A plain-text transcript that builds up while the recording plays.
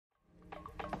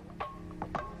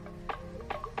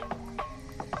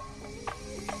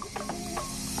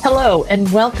Hello,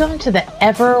 and welcome to the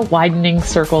Ever Widening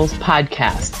Circles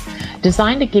podcast,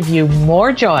 designed to give you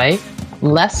more joy,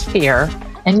 less fear,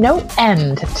 and no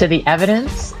end to the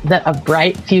evidence that a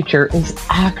bright future is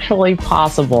actually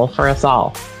possible for us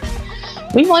all.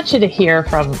 We want you to hear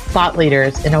from thought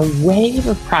leaders in a wave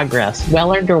of progress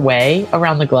well underway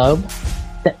around the globe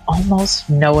that almost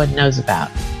no one knows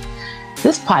about.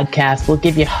 This podcast will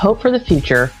give you hope for the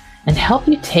future and help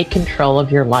you take control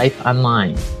of your life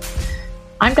online.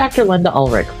 I'm Dr. Linda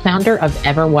Ulrich, founder of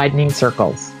Ever Widening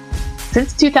Circles.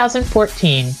 Since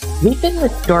 2014, we've been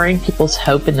restoring people's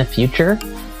hope in the future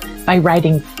by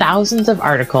writing thousands of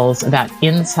articles about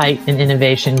insight and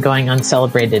innovation going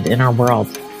uncelebrated in our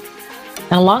world.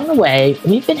 And along the way,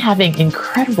 we've been having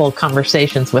incredible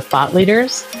conversations with thought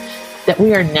leaders that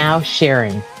we are now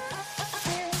sharing.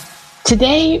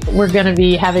 Today, we're going to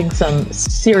be having some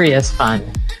serious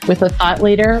fun with a thought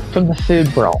leader from the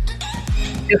food world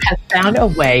who has found a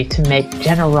way to make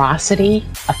generosity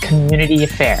a community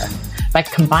affair by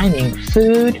combining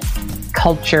food,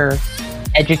 culture,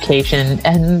 education,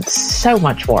 and so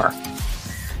much more.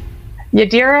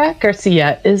 Yadira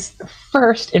Garcia is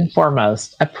first and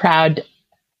foremost a proud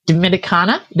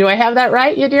Dominicana. Do I have that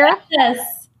right, Yadira?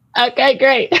 Yes. Okay,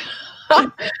 great.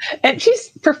 And she's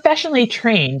professionally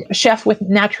trained chef with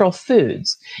natural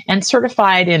foods and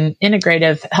certified in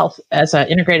integrative health as an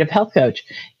integrative health coach.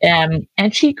 And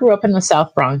she grew up in the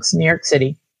South Bronx, New York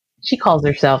City. She calls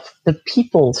herself the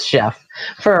people's chef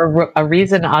for a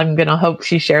reason I'm going to hope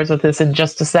she shares with us in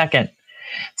just a second.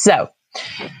 So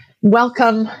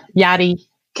welcome, Yadi.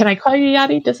 Can I call you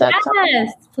Yadi? Does that sound?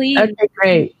 Yes, please. Okay,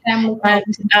 great. And,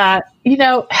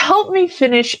 help me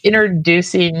finish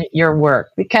introducing your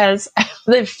work, because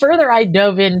the further I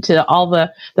dove into all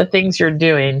the things you're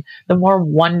doing, the more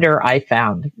wonder I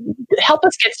found. Help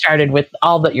us get started with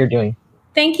all that you're doing.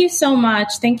 Thank you so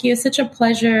much. Thank you. It's such a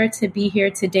pleasure to be here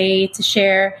today to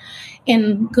share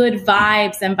in good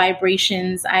vibes and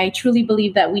vibrations. I truly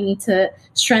believe that we need to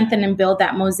strengthen and build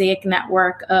that mosaic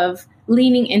network of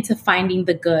leaning into finding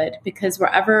the good, because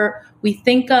wherever we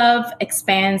think of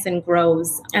expands and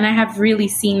grows. And I have really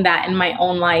seen that in my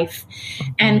own life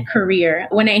and career.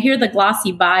 When I hear the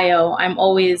glossy bio, I'm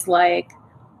always like,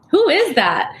 who is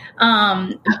that?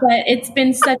 But it's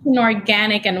been such an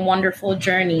organic and wonderful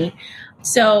journey.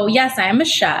 So yes, I am a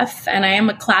chef and I am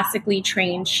a classically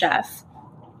trained chef.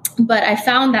 But I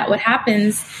found that what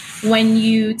happens when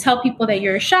you tell people that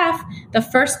you're a chef, the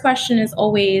first question is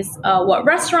always, what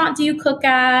restaurant do you cook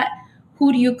at?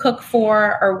 Who do you cook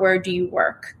for? Or where do you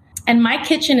work? And my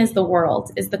kitchen is the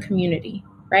world, is the community,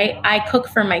 right? I cook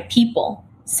for my people.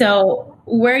 So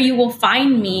where you will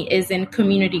find me is in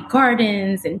community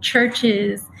gardens, in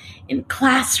churches, in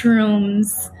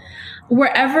classrooms,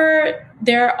 wherever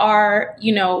there are,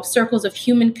 circles of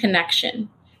human connection.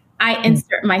 I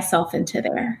insert myself into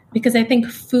there because I think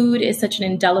food is such an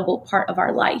indelible part of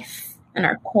our life and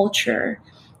our culture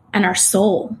and our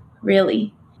soul,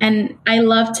 really. And I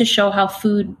love to show how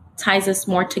food ties us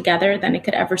more together than it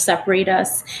could ever separate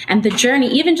us. And the journey,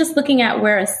 even just looking at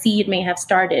where a seed may have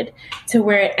started to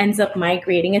where it ends up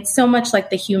migrating, it's so much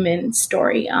like the human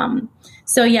story.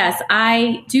 So yes,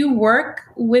 I do work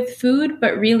with food,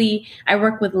 but really I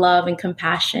work with love and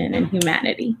compassion and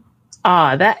humanity.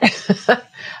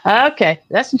 Okay.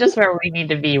 That's just where we need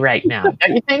to be right now,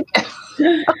 don't you think?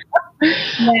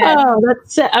 Yeah.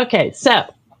 Okay. So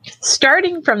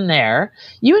starting from there,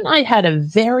 you and I had a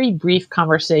very brief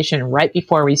conversation right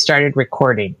before we started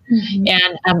recording. Mm-hmm.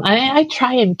 And I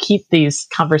try and keep these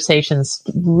conversations,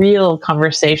 real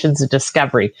conversations of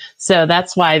discovery. So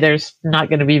that's why there's not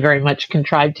going to be very much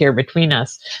contrived here between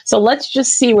us. So let's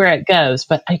just see where it goes.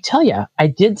 But I tell you, I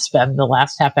did spend the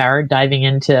last half hour diving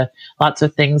into lots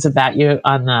of things about you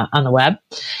on the web.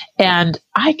 And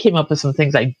I came up with some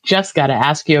things I just got to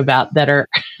ask you about that are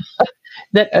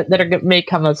that may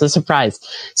come as a surprise.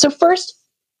 So first,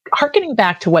 hearkening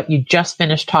back to what you just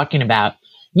finished talking about,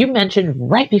 you mentioned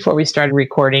right before we started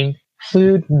recording,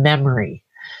 food memory.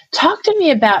 Talk to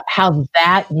me about how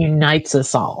that unites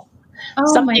us all.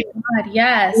 Oh my God,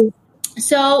 yes.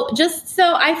 So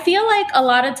I feel like a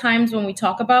lot of times when we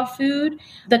talk about food,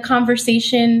 the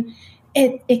conversation,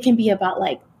 it can be about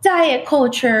like diet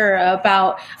culture,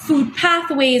 about food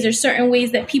pathways or certain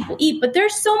ways that people eat. But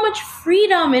there's so much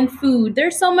freedom in food.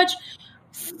 There's so much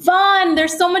fun.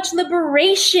 There's so much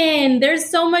liberation. There's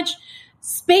so much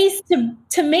space to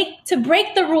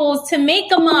break the rules, to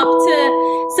make them up.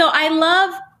 So I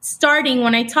love starting,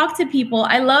 when I talk to people,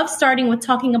 I love starting with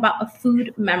talking about a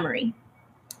food memory,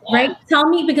 right? Tell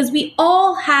me, because we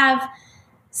all have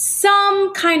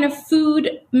some kind of food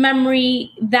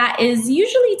memory that is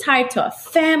usually tied to a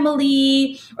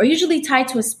family or usually tied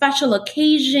to a special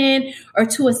occasion or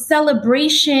to a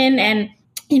celebration. And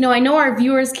I know our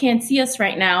viewers can't see us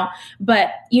right now,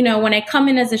 but, when I come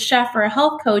in as a chef or a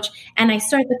health coach and I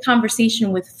start the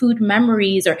conversation with food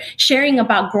memories or sharing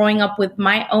about growing up with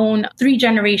my own 3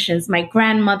 generations, my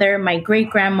grandmother, my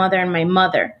great-grandmother, and my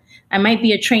mother. I might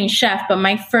be a trained chef, but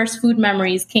my first food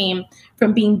memories came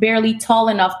from being barely tall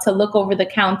enough to look over the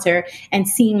counter and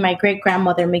seeing my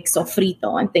great-grandmother make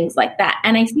sofrito and things like that.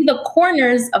 And I see the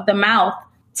corners of the mouth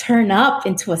turn up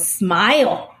into a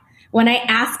smile. When I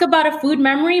ask about a food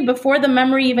memory, before the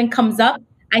memory even comes up,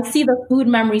 I see the food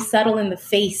memory settle in the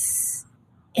face,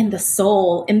 in the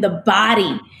soul, in the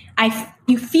body.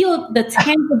 You feel the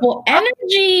tangible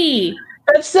energy.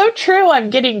 That's so true. I'm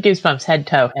getting goosebumps, head,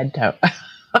 toe.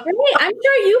 Right. I'm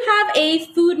sure you have a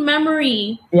food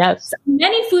memory. Yes.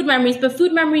 Many food memories, but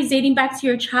food memories dating back to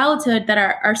your childhood that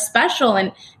are special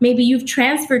and maybe you've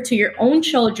transferred to your own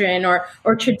children or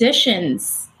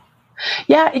traditions.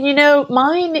 Yeah. And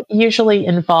mine usually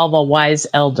involve a wise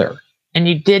elder. And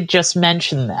you did just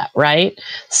mention that, right?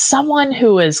 Someone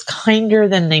who is kinder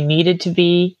than they needed to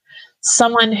be,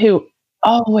 someone who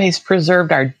always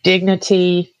preserved our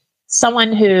dignity,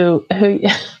 someone who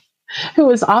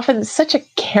was often such a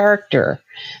character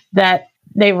that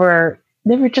they were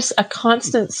just a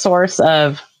constant source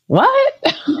of what?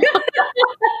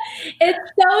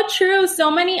 It's so true.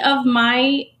 So many of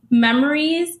my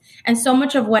memories and so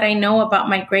much of what I know about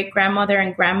my great-grandmother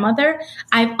and grandmother,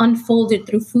 I've unfolded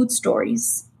through food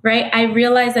stories, right? I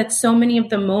realized that so many of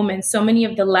the moments, so many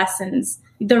of the lessons,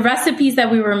 the recipes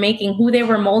that we were making, who they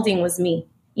were molding was me.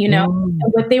 And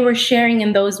what they were sharing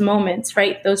in those moments,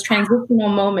 right? Those transitional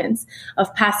moments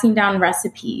of passing down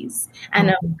recipes and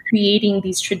of creating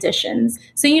these traditions.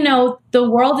 So, the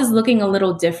world is looking a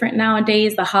little different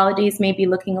nowadays. The holidays may be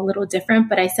looking a little different,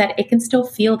 but I said it can still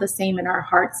feel the same in our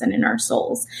hearts and in our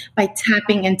souls by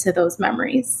tapping into those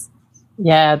memories.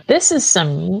 Yeah, this is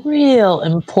some real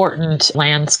important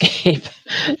landscape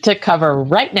to cover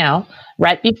right now,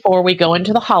 right before we go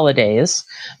into the holidays,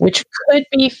 which could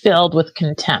be filled with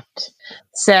contempt.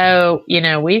 So,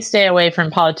 we stay away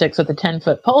from politics with a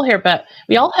 10-foot pole here, but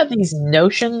we all have these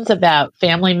notions about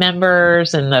family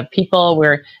members and the people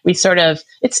where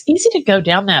it's easy to go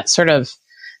down that sort of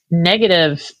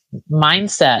negative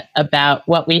mindset about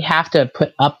what we have to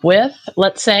put up with,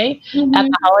 let's say, at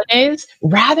the holidays,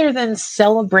 rather than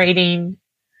celebrating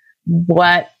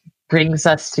what brings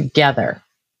us together.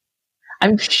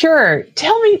 I'm sure.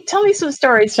 Tell me some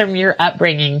stories from your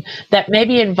upbringing that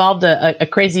maybe involved a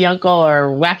crazy uncle or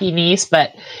wacky niece,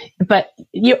 but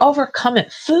you overcome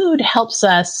it. Food helps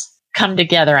us come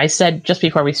together. I said just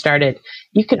before we started,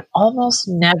 you can almost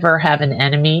never have an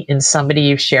enemy in somebody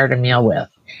you've shared a meal with.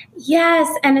 Yes,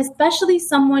 and especially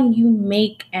someone you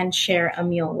make and share a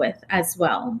meal with as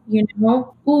well. There's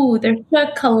a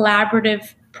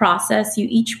collaborative process. You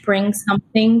each bring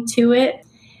something to it.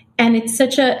 And it's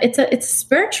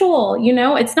spiritual,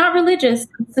 it's not religious.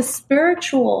 It's a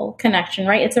spiritual connection,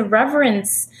 right? It's a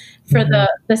reverence for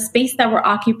the space that we're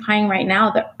occupying right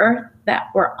now, the earth that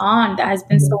we're on that has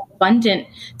been so abundant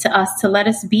to us to let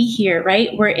us be here, right?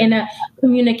 We're in a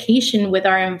communication with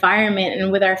our environment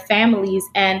and with our families.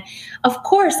 And of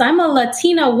course, I'm a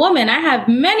Latina woman. I have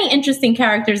many interesting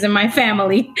characters in my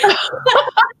family.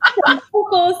 From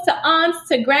uncles to aunts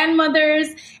to grandmothers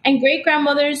and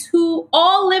great-grandmothers who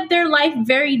all live their life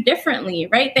very differently,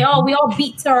 right? We all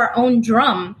beat to our own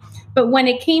drum. But when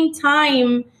it came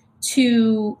time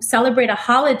to celebrate a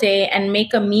holiday and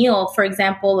make a meal, for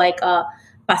example, like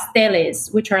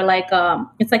pasteles, which are like,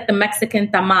 it's like the Mexican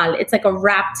tamal. It's like a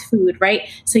wrapped food, right?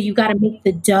 So you got to make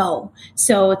the dough.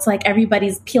 So it's like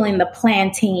everybody's peeling the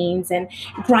plantains and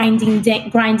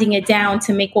grinding it down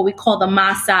to make what we call the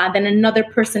masa. Then another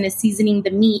person is seasoning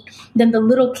the meat. Then the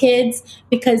little kids,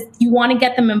 because you want to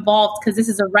get them involved because this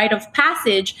is a rite of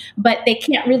passage, but they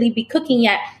can't really be cooking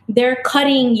yet. They're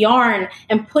cutting yarn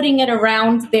and putting it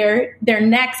around their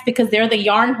necks because they're the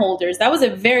yarn holders. That was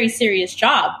a very serious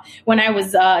job when I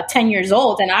was 10 years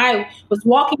old, and I was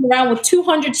walking around with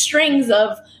 200 strings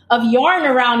of yarn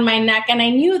around my neck. And I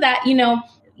knew that,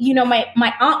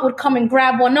 my aunt would come and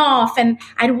grab one off, and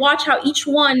I'd watch how each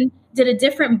one did a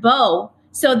different bow.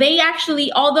 So they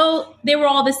actually, although they were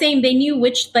all the same, they knew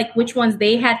which ones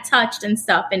they had touched and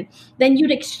stuff. And then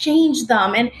you'd exchange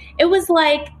them. And it was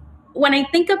like, when I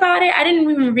think about it, I didn't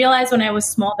even realize when I was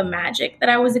small the magic that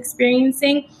I was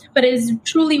experiencing, but it is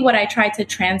truly what I try to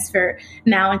transfer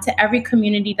now into every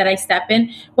community that I step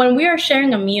in. When we are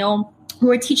sharing a meal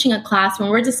we're teaching a class, when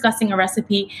we're discussing a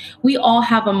recipe, we all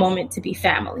have a moment to be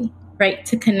family, right?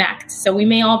 To connect. So we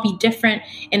may all be different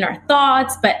in our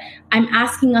thoughts, but I'm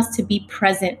asking us to be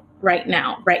present right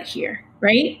now, right here,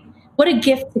 right? What a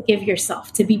gift to give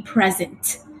yourself, to be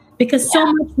present, because so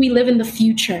much we live in the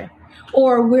future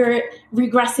or we're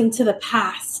regressing to the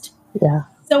past. Yeah.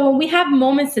 So when we have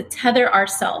moments to tether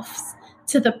ourselves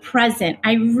to the present,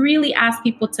 I really ask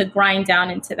people to grind down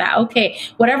into that. Okay,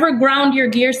 whatever ground your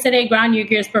gears today, ground your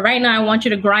gears. But right now I want you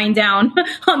to grind down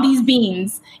on these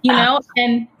beans, you know?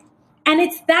 And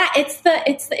it's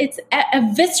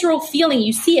a visceral feeling.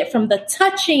 You see it from the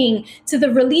touching to the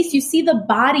release. You see the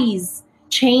bodies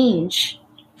change.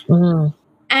 Mm.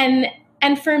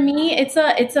 And for me,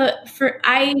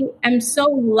 I am so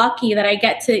lucky that I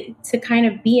get to kind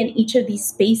of be in each of these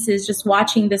spaces, just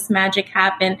watching this magic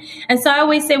happen. And so I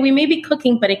always say we may be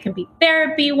cooking, but it can be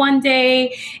therapy one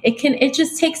day. It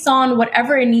just takes on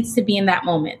whatever it needs to be in that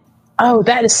moment. Oh,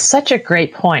 that is such a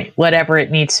great point. Whatever it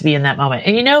needs to be in that moment.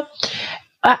 And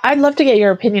I'd love to get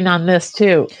your opinion on this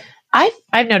too.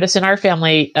 I've noticed in our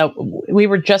family, we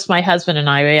were just my husband and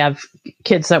I. We have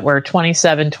kids that were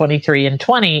 27, 23, and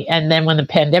 20. And then when the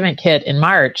pandemic hit in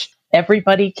March,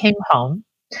 everybody came home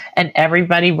and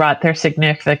everybody brought their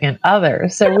significant other.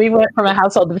 So we went from a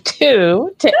household of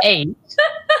 2 to 8.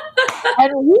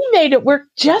 And we made it work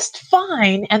just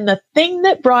fine. And the thing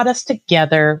that brought us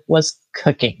together was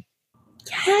cooking.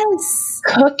 Yes.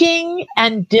 Cooking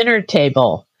and dinner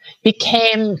table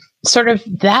became sort of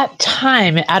that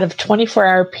time out of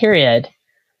 24-hour period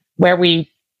where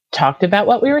we talked about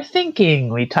what we were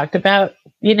thinking. We talked about,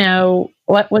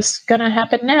 what was going to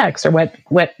happen next or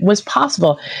what was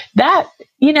possible. That,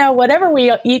 whatever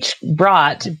we each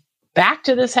brought back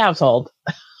to this household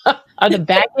on the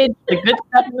baggage, the good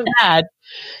stuff and the bad,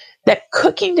 that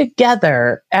cooking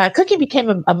together, cooking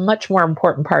became a much more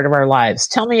important part of our lives.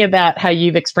 Tell me about how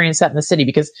you've experienced that in the city,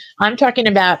 because I'm talking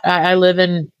about, I live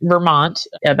in Vermont,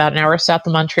 about an hour south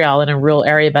of Montreal in a rural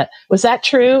area, but was that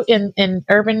true in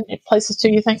urban places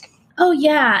too, you think? Oh,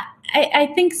 yeah. I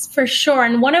think for sure.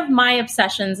 And one of my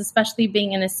obsessions, especially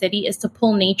being in a city, is to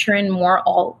pull nature in more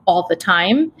all the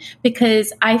time,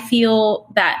 because I feel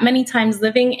that many times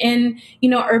living in,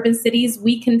 urban cities,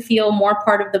 we can feel more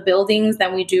part of the buildings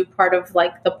than we do part of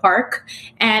like the park.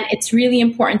 And it's really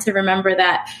important to remember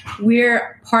that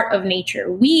we're part of nature.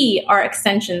 We are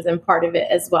extensions and part of it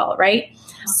as well, right?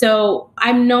 So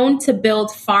I'm known to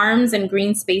build farms and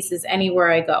green spaces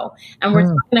anywhere I go. And we're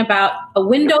talking about a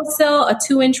windowsill, a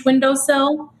 2-inch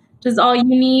windowsill, which is all you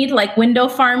need, like window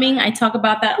farming. I talk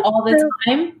about that all the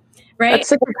time, right? That's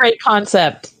such a great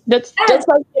concept. Just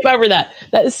like skip over that.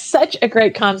 That is such a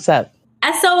great concept.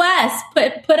 SOS,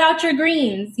 put out your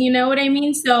greens. You know what I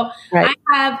mean? So right.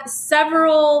 I have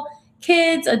several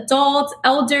kids, adults,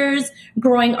 elders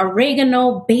growing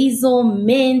oregano, basil,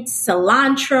 mint,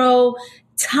 cilantro,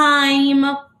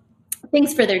 thyme,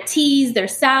 things for their teas, their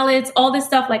salads, all this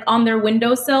stuff like on their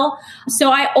windowsill.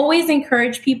 So I always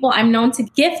encourage people. I'm known to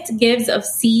gift gives of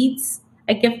seeds.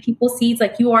 I give people seeds,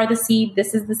 like you are the seed.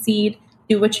 This is the seed.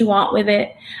 Do what you want with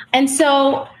it. And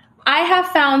so I have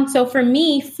found, so for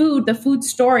me, the food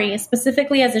story,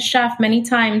 specifically as a chef, many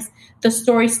times the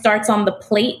story starts on the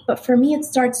plate, but for me, it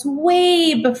starts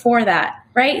way before that,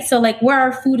 right? So like where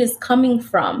our food is coming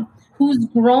from, who's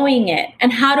growing it,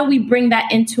 and how do we bring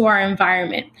that into our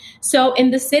environment? So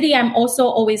in the city, I'm also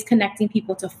always connecting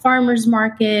people to farmers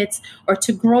markets or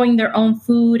to growing their own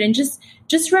food, and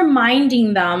just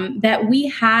reminding them that we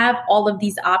have all of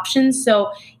these options.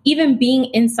 So even being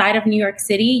inside of New York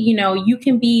City, you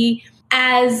can be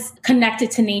as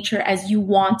connected to nature as you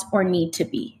want or need to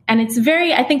be. And it's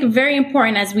I think very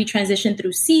important as we transition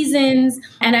through seasons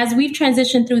and as we've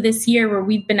transitioned through this year where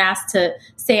we've been asked to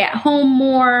stay at home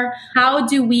more. How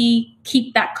do we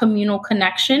keep that communal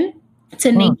connection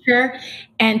to nature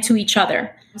and to each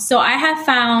other? So I have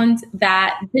found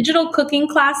that digital cooking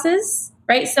classes,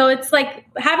 right? So it's like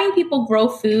having people grow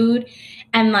food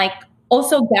and like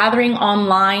also gathering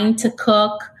online to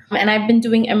cook. And I've been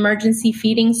doing emergency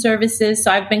feeding services. So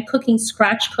I've been cooking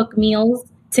scratch cook meals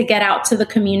to get out to the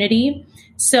community.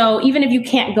 So even if you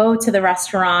can't go to the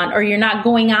restaurant or you're not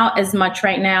going out as much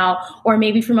right now, or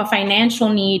maybe from a financial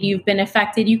need, you've been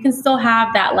affected, you can still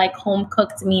have that like home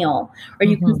cooked meal, or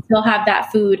you can still have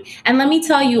that food. And let me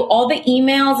tell you, all the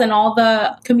emails and all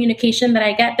the communication that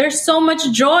I get, there's so much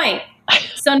joy.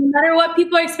 So no matter what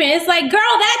people are experiencing, it's like, girl,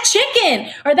 that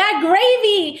chicken or that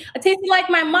gravy tasted like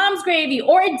my mom's gravy,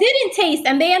 or it didn't taste.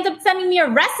 And they end up sending me a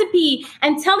recipe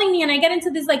and telling me, and I get into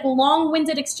these like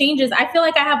long-winded exchanges. I feel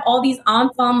like I have all these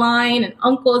aunts online and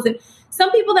uncles, and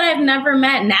some people that I've never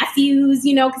met, nephews,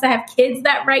 because I have kids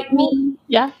that write me,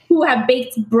 who have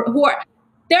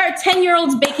there are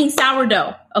 10-year-olds baking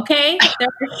sourdough. Okay. There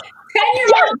are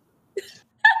 10-year-olds.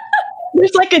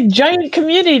 There's like a giant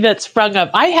community that's sprung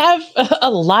up. I have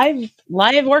a live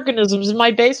organisms in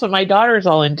my basement. My daughter's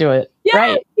all into it. Yeah,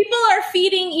 right. People are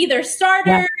feeding either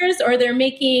starters or they're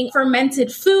making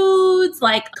fermented foods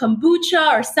like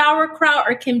kombucha or sauerkraut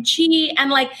or kimchi.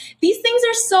 And like these things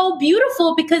are so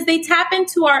beautiful because they tap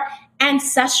into our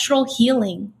ancestral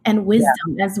healing and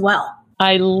wisdom as well.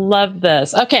 I love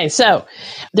this. Okay, so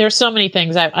there's so many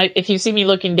things. If you see me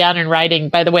looking down and writing,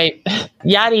 by the way,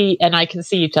 Yadi and I can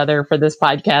see each other for this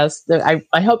podcast.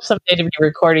 I hope someday to be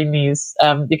recording these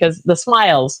because the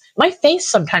smiles, my face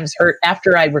sometimes hurt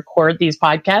after I record these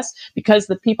podcasts because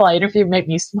the people I interview make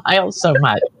me smile so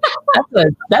much.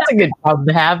 That's a good problem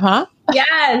to have, huh?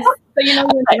 Yes.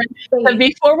 So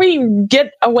before we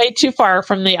get away too far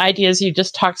from the ideas you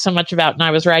just talked so much about, and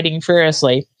I was writing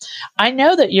furiously, I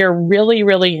know that you're really,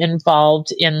 really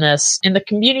involved in the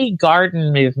community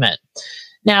garden movement.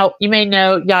 Now, you may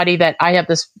know, Yadi, that I have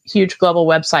this huge global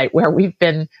website where we've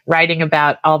been writing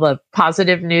about all the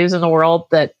positive news in the world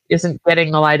that isn't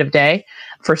getting the light of day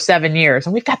for 7 years.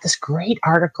 And we've got this great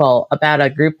article about a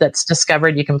group that's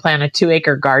discovered you can plant a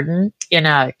 2-acre garden in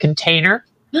a container.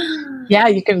 Yeah,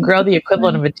 you can grow the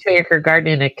equivalent of a 2-acre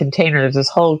garden in a container. There's this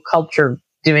whole culture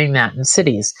doing that in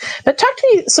cities. But talk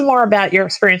to me some more about your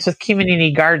experience with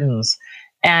community gardens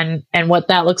and what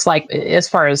that looks like as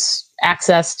far as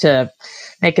access to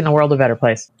making the world a better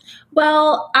place.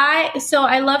 Well,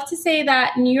 I love to say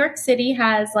that New York City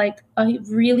has like a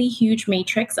really huge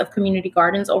matrix of community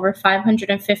gardens, over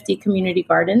 550 community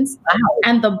gardens. Wow.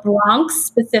 And the Bronx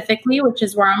specifically, which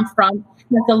is where I'm from,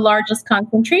 has the largest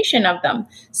concentration of them.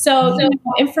 So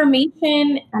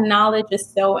information and knowledge is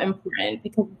so important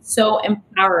because it's so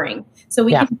empowering. So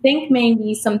we can think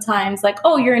maybe sometimes like,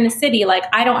 oh, you're in a city. Like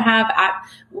I don't have,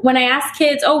 when I ask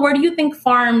kids, oh, where do you think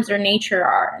farms or nature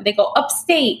are? They go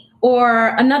upstate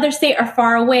or another state or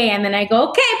far away. And then I go,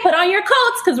 okay, put on your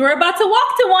coats because we're about to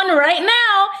walk to one right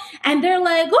now. And they're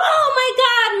like, oh my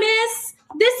God, miss,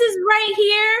 this is right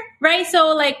here. Right.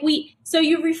 So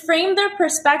you reframe their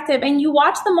perspective and you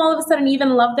watch them all of a sudden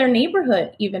even love their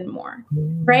neighborhood even more.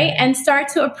 Right. And start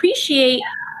to appreciate,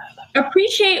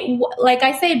 like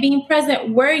I say, being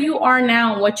present where you are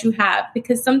now and what you have,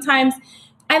 because sometimes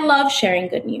I love sharing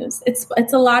good news. It's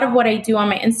a lot of what I do on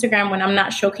my Instagram when I'm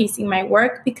not showcasing my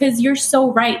work, because you're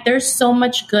so right. There's so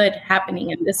much good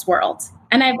happening in this world.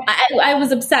 And I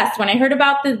was obsessed when I heard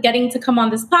about getting to come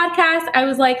on this podcast. I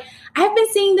was like, I've been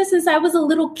seeing this since I was a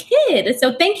little kid.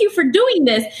 So thank you for doing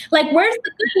this. Like, where's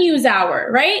the good news hour,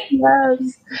 right?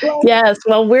 Yes.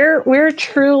 Well, we're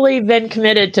truly been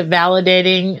committed to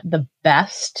validating the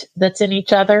best that's in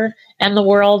each other and the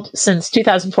world since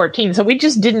 2014. So we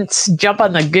just didn't jump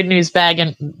on the good news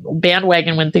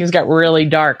bandwagon when things got really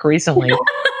dark recently.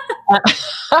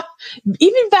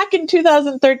 Even back in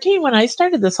 2013, when I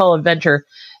started this whole adventure,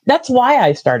 that's why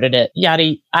I started it.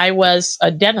 Yadi, I was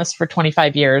a dentist for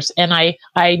 25 years and I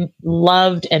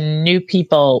loved and knew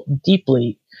people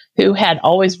deeply who had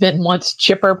always been once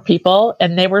chipper people.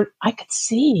 And I could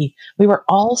see we were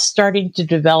all starting to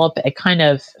develop a kind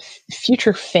of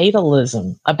future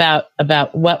fatalism about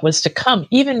what was to come.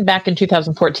 Even back in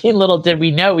 2014, little did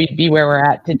we know we'd be where we're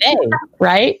at today,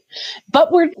 right?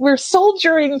 But we're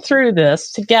soldiering through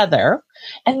this together.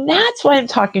 And that's why I'm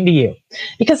talking to you,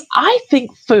 because I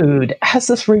think food has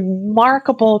this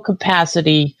remarkable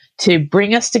capacity to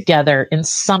bring us together in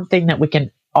something that we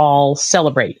can all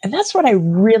celebrate. And that's what I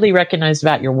really recognize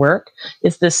about your work,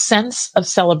 is this sense of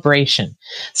celebration.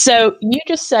 So you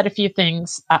just said a few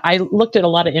things. I looked at a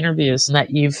lot of interviews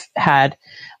that you've had,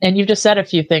 and you've just said a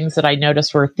few things that I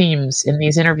noticed were themes in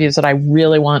these interviews that I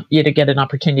really want you to get an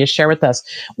opportunity to share with us.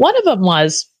 One of them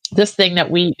was this thing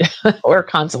that we're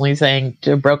constantly saying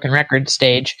to a broken record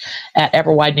stage at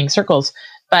ever widening circles,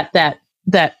 but that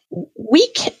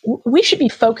we should be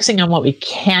focusing on what we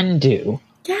can do,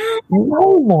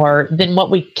 no more than what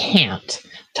we can't.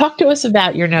 Talk to us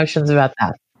about your notions about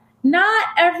that. Not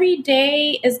every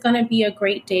day is going to be a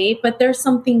great day, but there's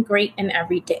something great in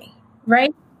every day,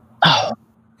 right? Oh,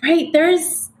 right.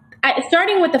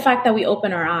 Starting with the fact that we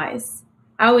open our eyes.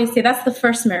 I always say that's the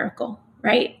first miracle,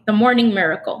 right? The morning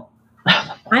miracle.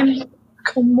 I'm the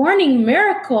morning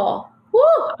miracle. Woo,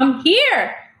 I'm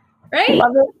here, right?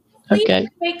 Love it. Okay.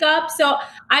 Wake up. So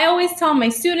I always tell my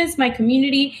students, my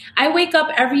community, I wake up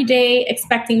every day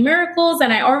expecting miracles,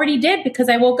 and I already did because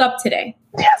I woke up today.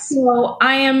 Yes. So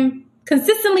I am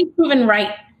consistently proven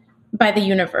right by the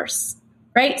universe,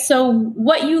 right? So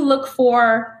what you look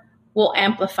for will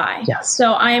amplify. Yes.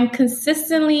 So I am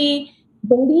consistently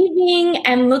believing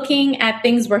and looking at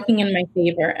things working in my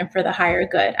favor and for the higher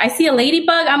good. I see a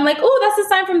ladybug, I'm like, oh, that's a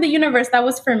sign from the universe. That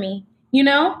was for me, you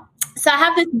know? So I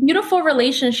have this beautiful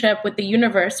relationship with the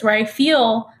universe where I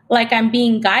feel like I'm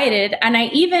being guided. And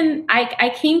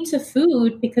I came to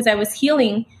food because I was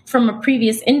healing from a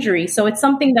previous injury. So it's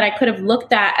something that I could have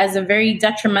looked at as a very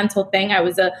detrimental thing. I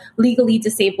was a legally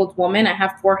disabled woman. I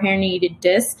have 4 herniated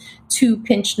discs, 2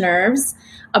 pinched nerves,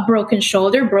 a broken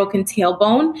shoulder, broken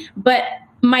tailbone. But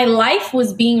my life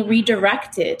was being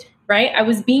redirected, right? I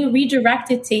was being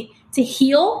redirected to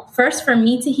heal, first for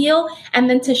me to heal, and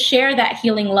then to share that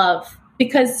healing love.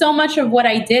 Because so much of what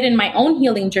I did in my own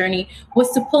healing journey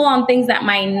was to pull on things that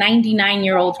my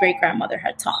 99-year-old great-grandmother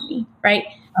had taught me, right?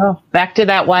 Oh, back to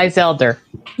that wise elder.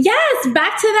 Yes,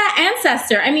 back to that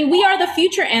ancestor. I mean, we are the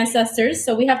future ancestors,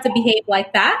 so we have to behave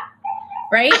like that,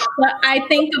 right? But I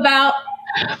think about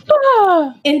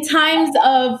in times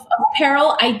of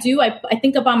peril, I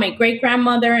think about my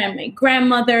great-grandmother and my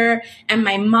grandmother and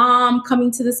my mom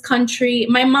coming to this country.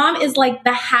 My mom is like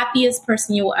the happiest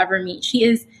person you will ever meet. She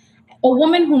is a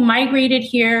woman who migrated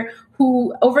here,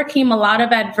 who overcame a lot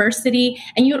of adversity.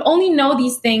 And you'd only know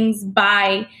these things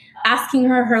by asking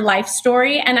her her life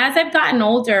story. And as I've gotten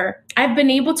older, I've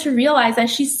been able to realize that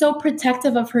she's so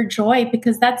protective of her joy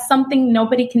because that's something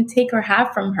nobody can take or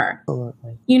have from her.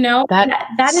 Absolutely. You know, that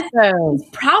is so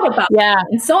proud about. Yeah.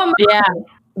 And so am I.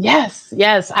 Yeah.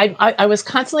 Yes. I was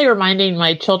constantly reminding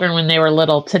my children when they were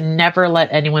little to never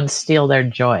let anyone steal their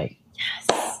joy.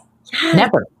 Yes.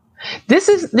 Never.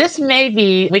 This may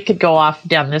be, we could go off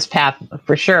down this path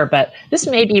for sure, but this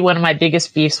may be one of my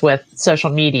biggest beefs with social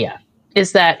media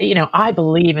is that, you know, I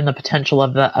believe in the potential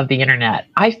of the internet.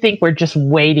 I think we're just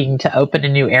waiting to open a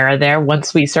new era there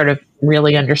once we sort of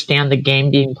really understand the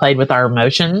game being played with our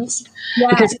emotions,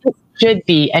 because it should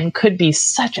be and could be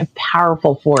such a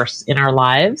powerful force in our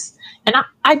lives. And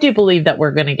I do believe that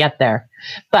we're going to get there.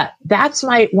 But that's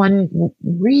my one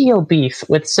real beef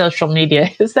with social media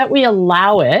is that we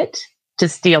allow it to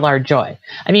steal our joy.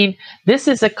 I mean, this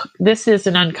is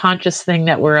an unconscious thing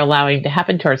that we're allowing to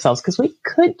happen to ourselves because we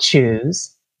could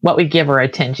choose what we give our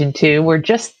attention to. We're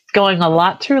just going a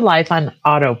lot through life on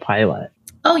autopilot.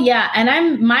 Oh yeah,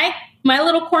 and my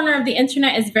little corner of the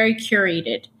internet is very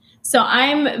curated. So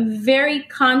I'm very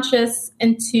conscious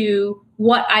into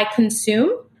what I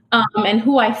consume. And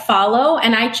who I follow.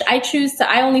 And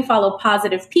I only follow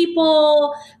positive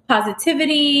people,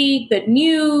 positivity, good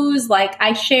news. Like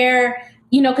I share,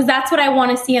 you know, cause that's what I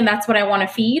want to see. And that's what I want to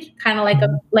feed, kind of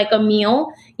like a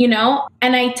meal, you know,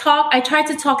 and I try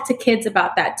to talk to kids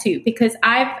about that too, because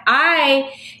I'm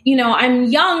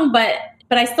young, but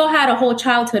I still had a whole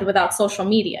childhood without social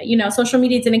media. You know, social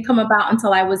media didn't come about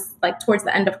until I was like towards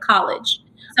the end of college.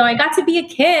 So I got to be a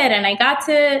kid and I got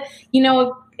to, you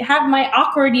know, have my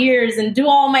awkward years and do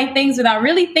all my things without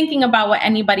really thinking about what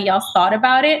anybody else thought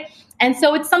about it. And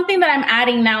so it's something that I'm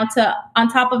adding now to, on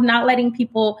top of not letting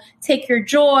people take your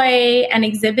joy and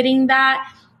exhibiting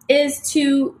that, is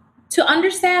to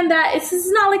understand that this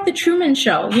is not like the Truman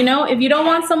Show. You know, if you don't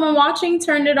want someone watching,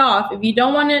 turn it off. If you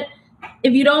don't want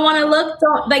to look,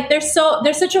 don't. Like there's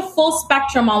such a full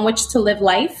spectrum on which to live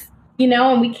life, you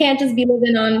know, and we can't just be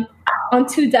living on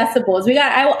 2 decibels.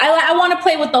 I want to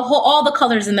play with all the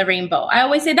colors in the rainbow. I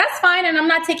always say that's fine. And I'm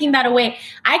not taking that away.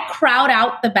 I crowd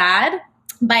out the bad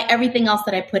by everything else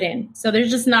that I put in. So there's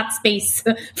just not space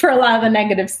for a lot of the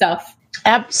negative stuff.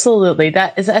 Absolutely.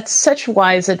 That's such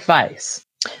wise advice.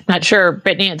 Not sure,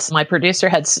 Brittany, it's my producer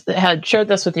had shared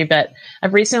this with you, but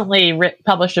I've recently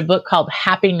published a book called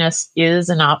Happiness is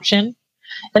an Option.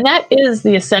 And that is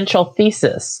the essential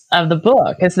thesis of the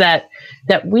book, is that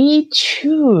we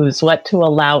choose what to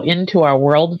allow into our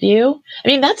worldview. I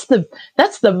mean, that's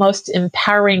the most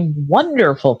empowering,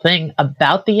 wonderful thing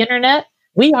about the internet.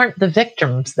 We aren't the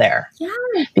victims there. Yeah.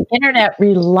 The internet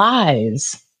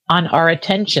relies on our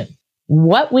attention.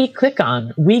 What we click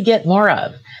on, we get more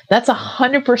of. That's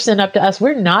 100% up to us.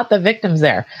 We're not the victims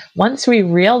there. Once we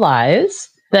realize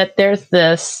that there's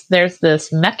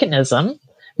this mechanism,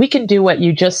 we can do what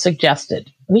you just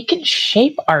suggested. We can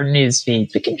shape our news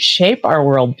feeds. We can shape our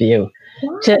worldview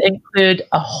to include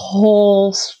a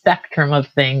whole spectrum of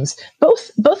things,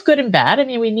 both good and bad. I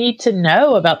mean, we need to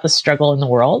know about the struggle in the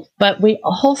world, but we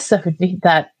also need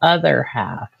that other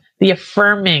half, the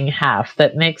affirming half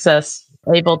that makes us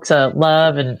able to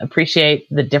love and appreciate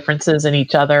the differences in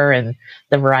each other and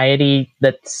the variety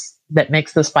that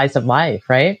makes the spice of life,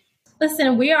 right?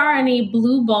 Listen, we are in a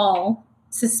blue ball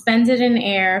suspended in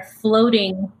air,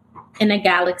 floating in a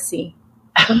galaxy.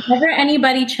 Whenever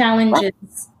anybody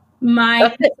challenges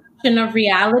my of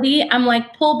reality, I'm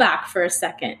like, pull back for a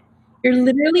second. You're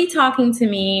literally talking to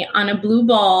me on a blue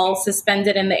ball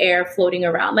suspended in the air, floating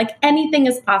around. Like anything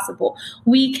is possible.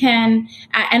 We can,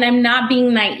 and I'm not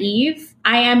being naive.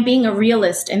 I am being a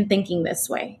realist in thinking this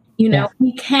way.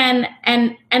 We can,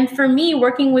 and for me,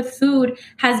 working with food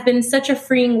has been such a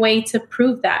freeing way to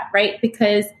prove that, right?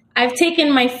 Because I've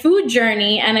taken my food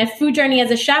journey and a food journey as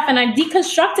a chef, and I've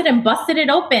deconstructed and busted it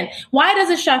open. Why does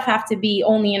a chef have to be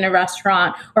only in a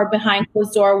restaurant or behind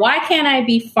closed door? Why can't I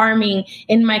be farming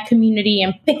in my community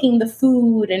and picking the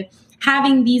food and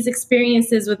having these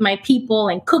experiences with my people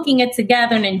and cooking it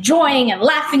together and enjoying and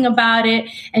laughing about it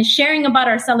and sharing about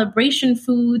our celebration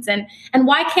foods? And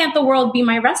why can't the world be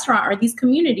my restaurant or these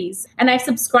communities? And I've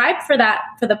subscribed for that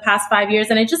for the past 5 years,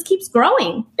 and it just keeps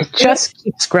growing. It just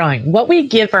keeps growing. What we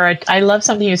give I love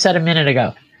something you said a minute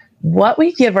ago. What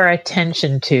we give our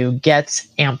attention to gets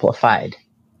amplified.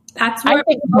 That's where I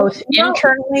think both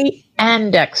internally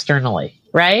and externally,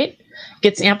 right?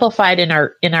 Gets amplified in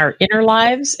our inner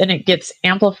lives, and it gets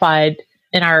amplified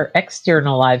in our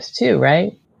external lives too,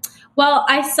 right? Well,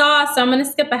 so I'm going to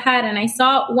skip ahead, and I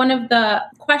saw one of the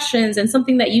questions, and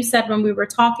something that you said when we were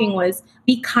talking was,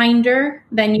 be kinder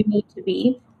than you need to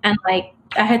be. And like,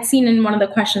 I had seen in one of the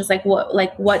questions,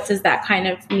 what does that kind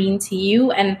of mean to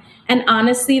you? And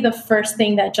honestly, the first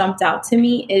thing that jumped out to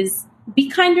me is be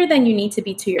kinder than you need to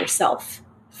be to yourself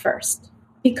first,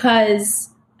 because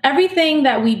everything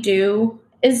that we do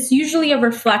is usually a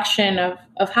reflection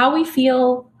of how we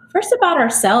feel first about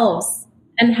ourselves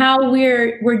and how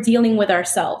we're dealing with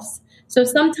ourselves. So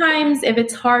sometimes if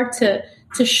it's hard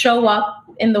to show up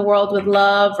in the world with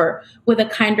love or with a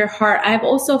kinder heart, I've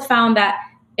also found that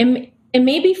it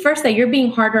may be first that you're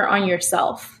being harder on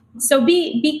yourself. So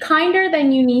be kinder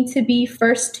than you need to be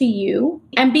first to you,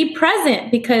 and be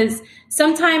present, because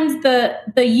sometimes the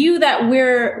you that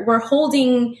we're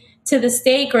holding to the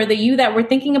stake, or the you that we're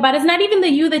thinking about, is not even the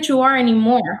you that you are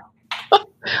anymore.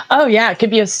 Oh yeah. It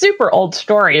could be a super old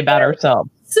story about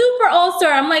ourselves. Super old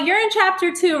story. I'm like, you're in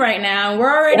chapter 2 right now. We're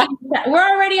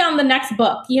already on the next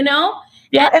book,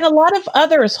 Yeah. And a lot of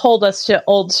others hold us to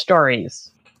old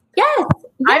stories. Yes.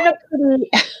 I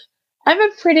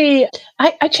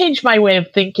change my way of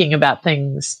thinking about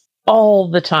things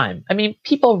all the time. I mean,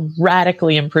 people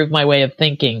radically improve my way of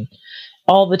thinking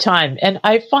all the time. And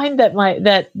I find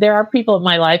that there are people in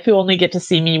my life who only get to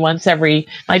see me once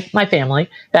my family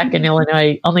back in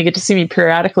Illinois only get to see me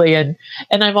periodically. And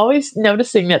I'm always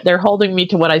noticing that they're holding me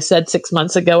to what I said 6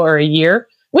 months ago or a year,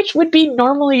 which would be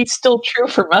normally still true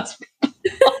for most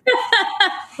people.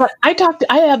 But I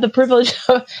have the privilege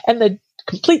and the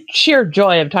complete sheer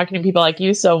joy of talking to people like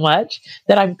you so much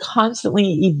that I'm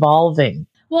constantly evolving.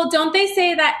 Well, don't they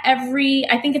say that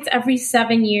I think it's every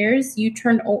 7 years you've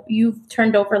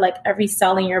turned over like every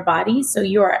cell in your body. So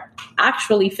you are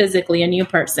actually physically a new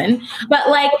person. But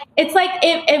like, it's like,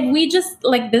 if we just,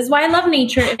 like, this is why I love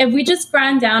nature. If we just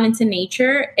grind down into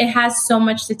nature, it has so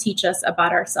much to teach us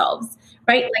about ourselves,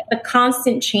 right? Like the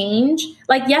constant change,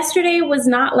 like yesterday was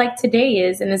not like today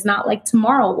is, and is not like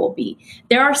tomorrow will be.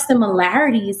 There are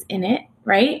similarities in it,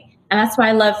 right? And that's why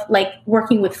I love like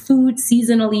working with food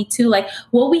seasonally too. Like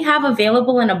what we have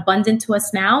available and abundant to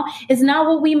us now is not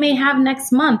what we may have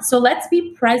next month. So let's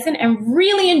be present and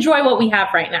really enjoy what we have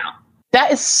right now. That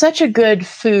is such a good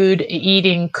food,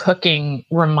 eating, cooking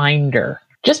reminder.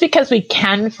 Just because we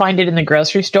can find it in the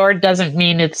grocery store doesn't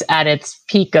mean it's at its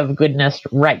peak of goodness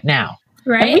right now.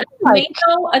 Right?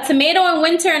 A tomato in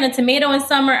winter and a tomato in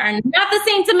summer are not the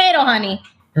same tomato, honey.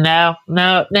 No.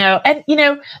 And,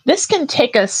 this can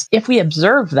take us, if we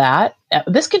observe that,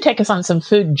 this can take us on some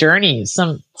food journeys,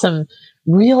 some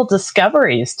real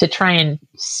discoveries to try and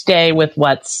stay with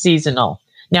what's seasonal.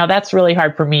 Now, that's really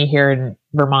hard for me here in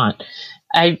Vermont.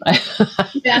 I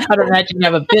would imagine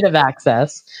you have a bit of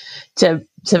access to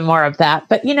more of that.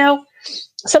 But,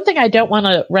 something I don't want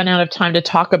to run out of time to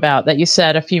talk about that you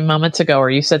said a few moments ago, or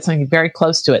you said something very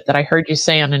close to it that I heard you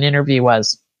say on an interview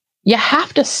was, you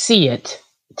have to see it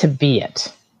to be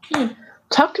it.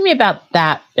 Talk to me about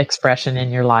that expression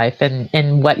in your life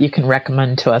and what you can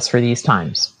recommend to us for these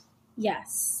times.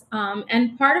 Yes.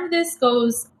 And part of this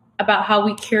goes about how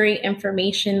we curate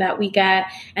information that we get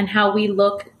and how we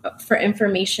look for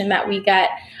information that we get.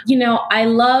 I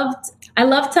love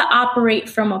to operate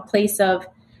from a place of,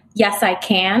 yes, I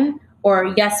can,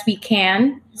 or yes, we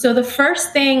can. So the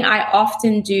first thing I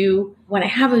often do when I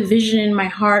have a vision in my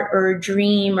heart or a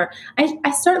dream, or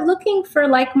I start looking for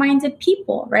like-minded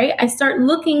people, right? I start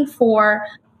looking for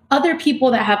other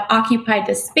people that have occupied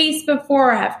the space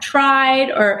before or have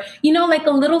tried, or, like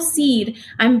a little seed.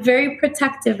 I'm very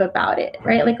protective about it,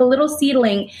 right? Like a little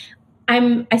seedling.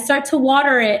 I start to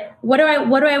water it. What do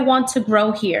I want to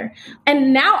grow here?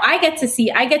 And now I get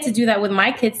to do that with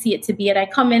my kids, see it to be it. I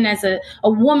come in as a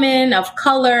woman of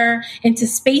color into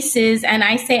spaces and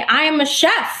I say, I am a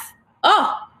chef.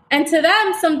 Oh, and to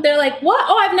them, they're like, what?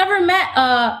 Oh, I've never met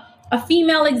a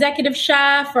female executive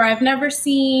chef, or I've never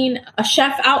seen a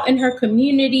chef out in her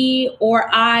community, or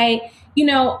and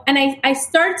I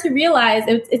start to realize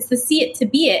it's the see it to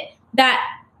be it, that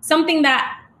something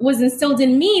that was instilled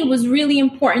in me was really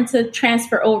important to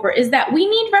transfer over, is that we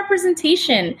need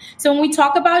representation. So when we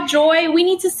talk about joy, we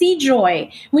need to see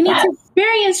joy. We need to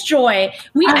experience joy.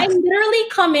 I literally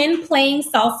come in playing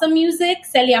salsa music,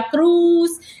 Celia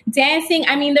Cruz, dancing.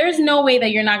 I mean, there's no way that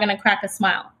you're not going to crack a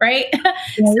smile, right?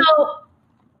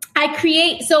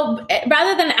 So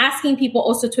rather than asking people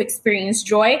also to experience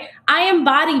joy, I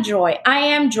embody joy. I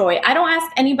am joy. I don't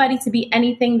ask anybody to be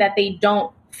anything that they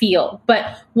don't feel,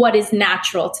 but what is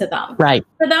natural to them. Right.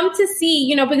 For them to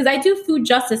see, because I do food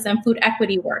justice and food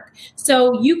equity work.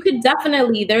 So you could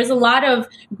there's a lot of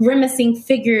grimacing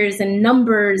figures and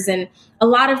numbers and a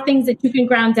lot of things that you can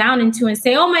ground down into and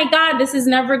say, oh my God, this is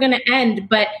never going to end.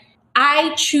 But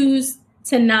I choose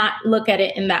to not look at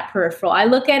it in that peripheral. I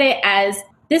look at it as,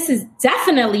 this is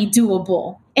definitely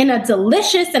doable in a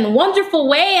delicious and wonderful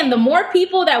way. And the more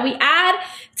people that we add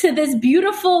to this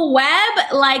beautiful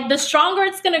web, like the stronger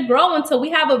it's going to grow until we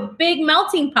have a big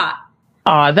melting pot.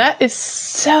 Oh, that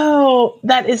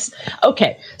is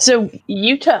okay. So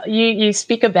you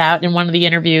speak about in one of the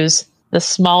interviews, the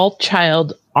small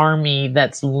child army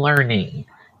that's learning.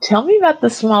 Tell me about the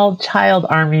small child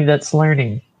army that's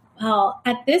learning. Well,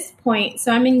 at this point,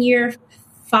 so I'm in year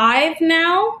 5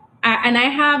 now. And I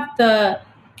have the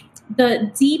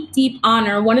deep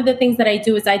honor. One of the things that I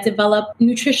do is I develop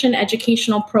nutrition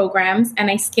educational programs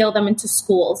and I scale them into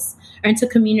schools or into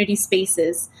community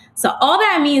spaces. So all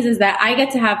that means is that I get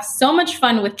to have so much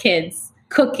fun with kids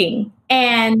cooking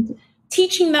and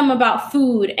teaching them about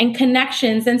food and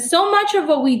connections. And so much of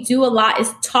what we do a lot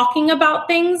is talking about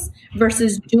things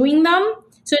versus doing them.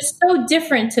 So it's so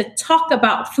different to talk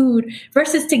about food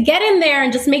versus to get in there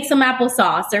and just make some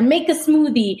applesauce or make a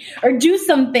smoothie or do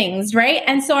some things, right?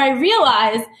 And so I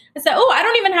realized, I said, I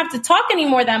don't even have to talk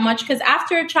anymore that much, because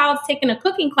after a child's taken a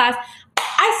cooking class,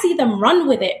 I see them run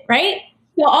with it, right?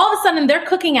 So all of a sudden they're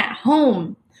cooking at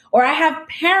home, or I have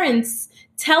parents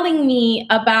telling me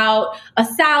about a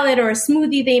salad or a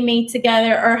smoothie they made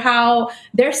together, or how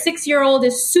their 6-year-old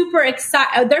is super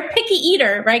excited. They're picky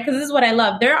eater, right? Because this is what I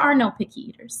love. There are no picky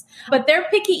eaters, but they're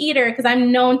picky eater, because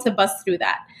I'm known to bust through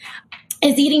that,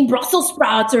 is eating Brussels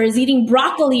sprouts or is eating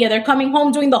broccoli, or they're coming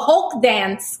home doing the Hulk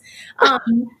dance. Yeah,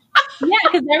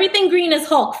 because everything green is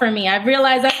Hulk for me. I've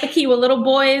realized that's the key with little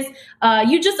boys.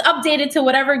 You just update it to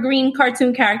whatever green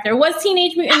cartoon character. It was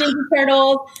Teenage Mutant Ninja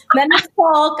Turtles, then it's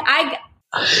Hulk.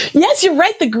 Yes, you're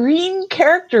right. The green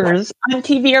characters on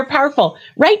TV are powerful,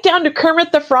 right down to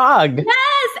Kermit the Frog.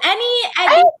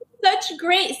 Yes, such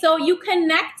great. So you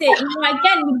connect it.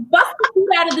 Again, you bust the food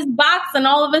out of this box, and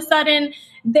all of a sudden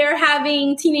they're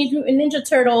having Teenage Mutant Ninja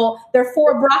Turtle. They're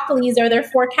 4 broccolis, or they're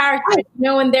 4 characters.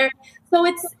 And so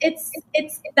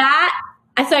it's that.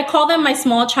 So I call them my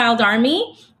small child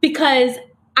army, because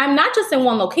I'm not just in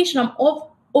one location. I'm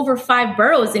over 5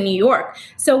 boroughs in New York.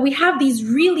 So we have these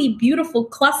really beautiful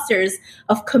clusters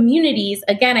of communities.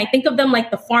 Again, I think of them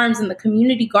like the farms and the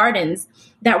community gardens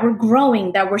that we're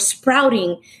growing, that we're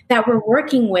sprouting, that we're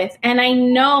working with. And I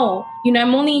know,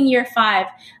 I'm only in year 5.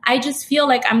 I just feel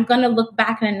like I'm going to look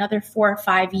back in another 4 or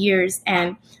 5 years,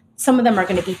 and some of them are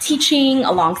going to be teaching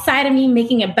alongside of me,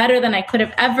 making it better than I could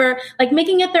have ever, like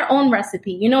making it their own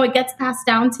recipe. It gets passed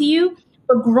down to you,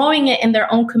 but growing it in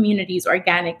their own communities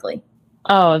organically.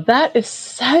 Oh, that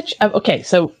is okay.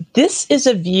 So this is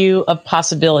a view of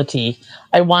possibility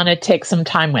I want to take some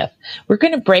time with. We're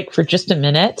going to break for just a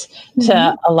minute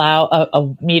to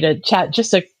allow me to chat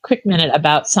just a quick minute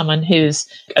about someone who's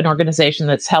an organization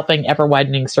that's helping ever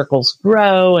widening circles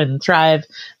grow and thrive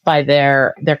by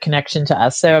their connection to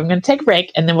us. So I'm going to take a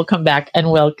break, and then we'll come back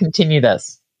and we'll continue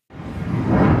this.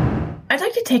 I'd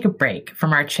like to take a break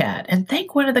from our chat and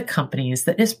thank one of the companies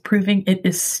that is proving it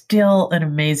is still an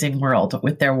amazing world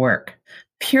with their work.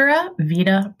 Pura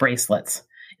Vida Bracelets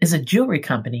is a jewelry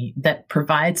company that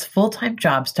provides full-time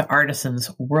jobs to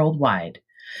artisans worldwide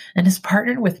and has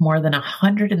partnered with more than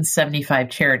 175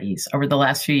 charities over the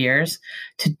last few years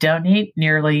to donate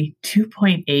nearly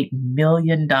 $2.8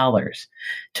 million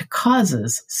to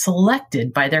causes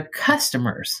selected by their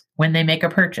customers when they make a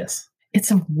purchase. It's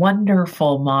a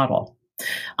wonderful model.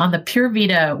 On the Pure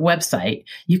Vita website,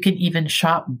 you can even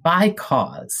shop by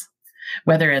cause,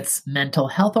 whether it's mental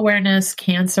health awareness,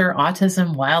 cancer,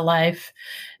 autism, wildlife.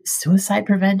 suicide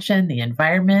prevention, the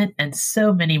environment, and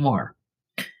so many more.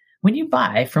 When you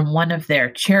buy from one of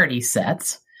their charity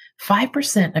sets,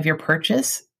 5% of your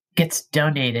purchase gets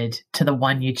donated to the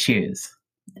one you choose.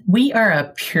 We are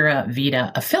a Pura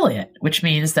Vida affiliate, which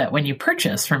means that when you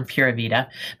purchase from Pura Vida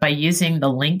by using the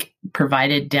link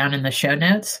provided down in the show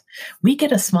notes, we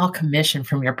get a small commission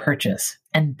from your purchase,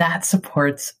 and that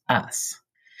supports us.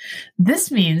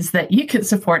 This means that you can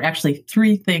support actually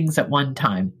 3 things at one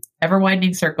time: Ever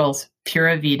Widening Circles,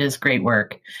 Pura Vida's great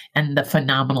work, and the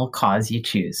phenomenal cause you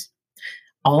choose.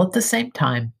 All at the same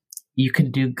time, you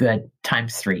can do good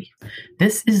times 3.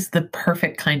 This is the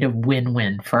perfect kind of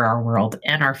win-win for our world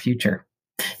and our future.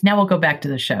 Now we'll go back to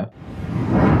the show.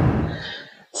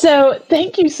 So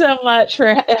thank you so much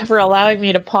for allowing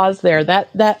me to pause there.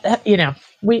 That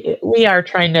we are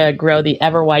trying to grow the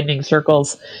Ever Widening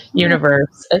Circles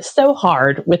universe. It's so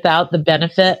hard without the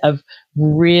benefit of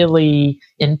really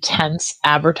intense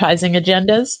advertising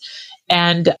agendas.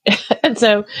 And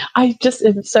so I just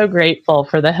am so grateful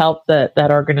for the help that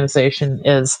organization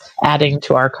is adding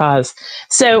to our cause.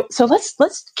 So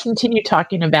let's continue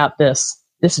talking about this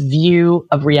view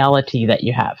of reality that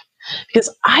you have,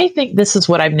 because I think this is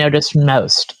what I've noticed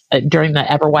most during the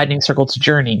Ever Widening Circles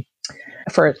journey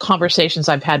for conversations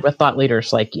I've had with thought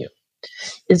leaders like you,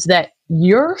 is that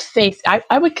your faith,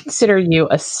 I would consider you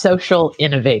a social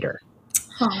innovator.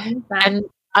 And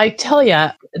I tell you,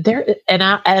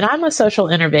 I'm a social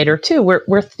innovator too.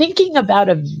 We're thinking about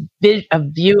a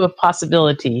view of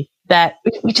possibility that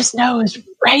we just know is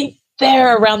right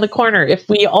there around the corner if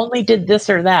we only did this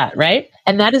or that, right?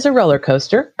 And that is a roller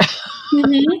coaster.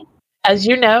 Mm-hmm. As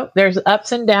you know, there's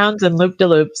ups and downs and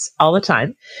loop-de-loops all the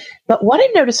time. But what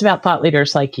I've noticed about thought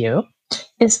leaders like you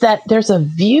is that there's a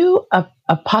view of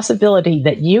a possibility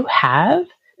that you have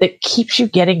that keeps you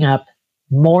getting up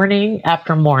morning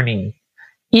after morning,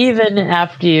 even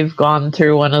after you've gone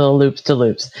through one of the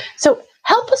loops-de-loops. So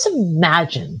help us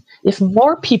imagine if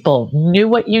more people knew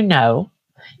what you know,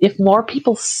 if more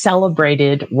people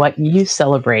celebrated what you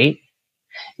celebrate,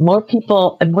 more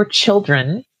people and more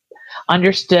children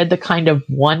understood the kind of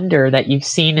wonder that you've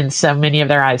seen in so many of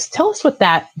their eyes. Tell us what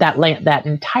that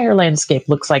entire landscape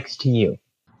looks like to you.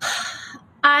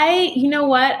 You know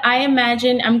what? I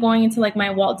imagine I'm going into like my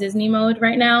Walt Disney mode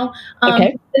right now.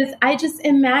 Okay. Because I just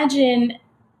imagine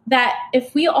that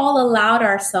if we all allowed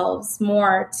ourselves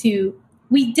more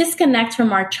we disconnect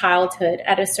from our childhood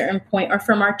at a certain point, or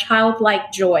from our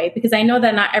childlike joy, because I know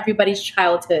that not everybody's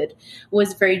childhood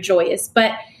was very joyous,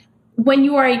 but when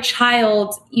you are a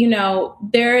child,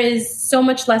 there is so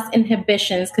much less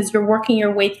inhibitions because you're working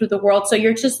your way through the world. So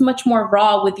you're just much more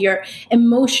raw with your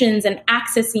emotions and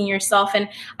accessing yourself. And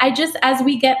as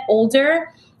we get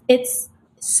older, it's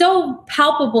so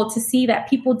palpable to see that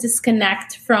people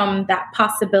disconnect from that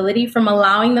possibility, from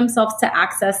allowing themselves to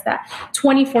access that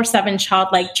 24/7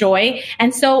 childlike joy.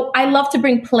 And so I love to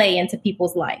bring play into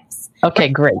people's lives. Okay,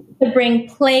 great. To bring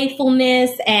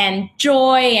playfulness and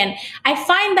joy. And I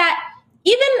find that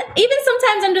even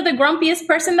sometimes under the grumpiest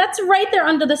person, that's right there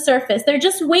under the surface. They're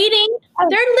just waiting.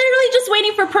 They're literally just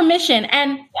waiting for permission.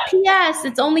 And P.S.,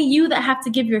 it's only you that have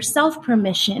to give yourself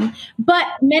permission. But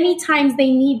many times they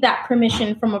need that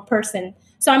permission from a person.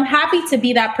 So I'm happy to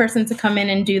be that person to come in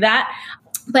and do that.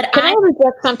 But Can I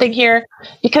interject something here?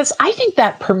 Because I think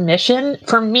that permission,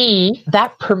 for me,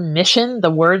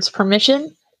 the words permission,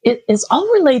 it is all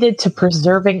related to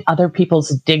preserving other people's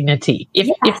dignity.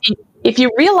 If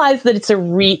you realize that it's a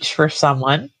reach for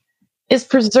someone, is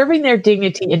preserving their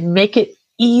dignity and make it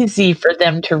easy for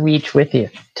them to reach with you.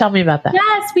 Tell me about that.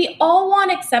 Yes, we all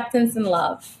want acceptance and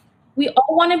love. We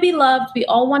all want to be loved. We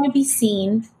all want to be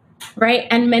seen, right?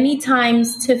 And many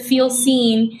times to feel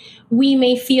seen, we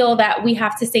may feel that we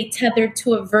have to stay tethered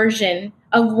to a version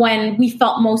of when we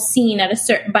felt most seen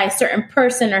by a certain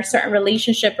person or certain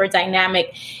relationship or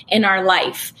dynamic in our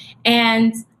life.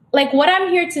 And like what I'm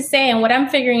here to say and what I'm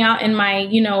figuring out in my,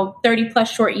 30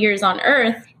 plus short years on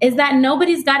earth is that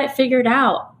nobody's got it figured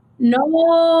out.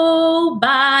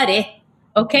 Nobody.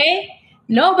 Okay?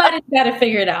 Nobody's got it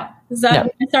figured out. So I'm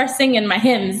going to start singing my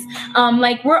hymns.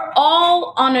 We're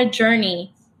all on a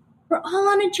journey. We're all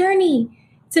on a journey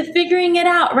to figuring it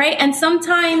out, right? And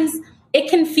sometimes it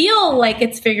can feel like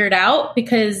it's figured out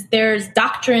because there's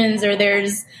doctrines or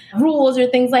there's rules or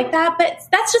things like that. But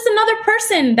that's just another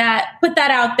person that put that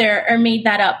out there or made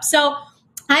that up. So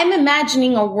I'm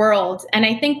imagining a world. And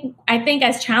I think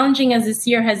as challenging as this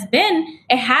year has been,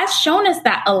 it has shown us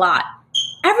that a lot.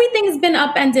 everything's been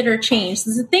upended or changed.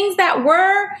 The things that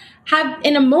have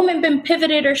in a moment been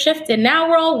pivoted or shifted. Now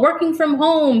we're all working from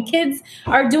home. Kids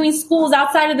are doing schools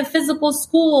outside of the physical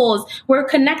schools. We're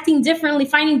connecting differently,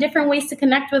 finding different ways to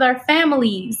connect with our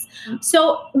families.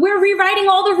 So we're rewriting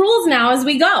all the rules now as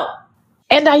we go.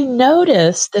 And I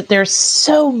noticed that there's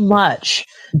so much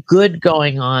good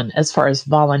going on as far as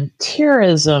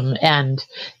volunteerism and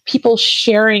people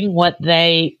sharing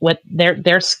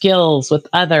their skills with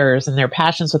others and their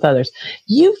passions with others.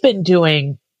 You've been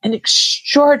doing an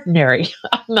extraordinary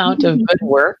amount of good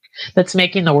work that's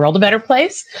making the world a better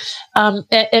place.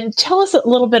 And tell us a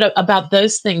little bit about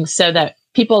those things so that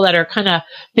people that are kind of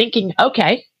thinking,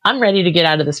 okay, I'm ready to get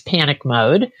out of this panic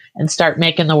mode and start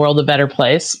making the world a better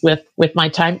place with my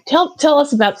time. Tell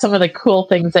us about some of the cool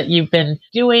things that you've been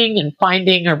doing and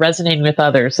finding or resonating with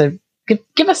others. So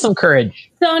give us some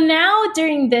courage. So now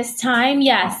during this time,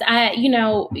 yes,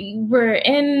 we're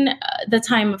in the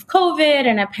time of COVID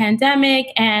and a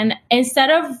pandemic. And instead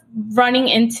of running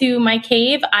into my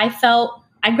cave, I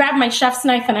grabbed my chef's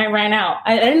knife and I ran out.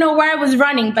 I didn't know where I was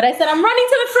running, but I said, I'm running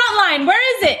to the front line.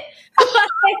 Where is it?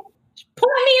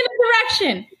 Point me in a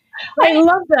direction. I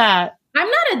love that. I'm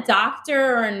not a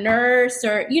doctor or a nurse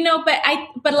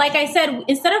but like I said,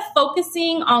 instead of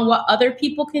focusing on what other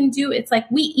people can do, it's like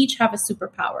we each have a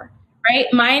superpower, right?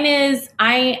 Mine is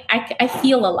I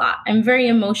feel a lot. I'm very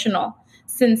emotional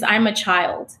since I'm a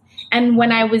child. And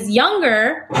when I was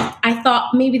younger, I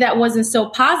thought maybe that wasn't so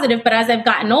positive. But as I've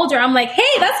gotten older, I'm like,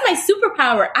 hey, that's my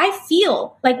superpower. I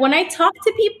feel like when I talk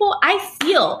to people, I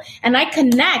feel and I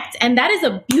connect. And that is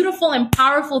a beautiful and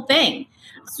powerful thing.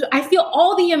 So I feel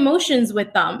all the emotions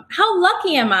with them. How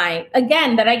lucky am I,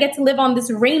 again, that I get to live on this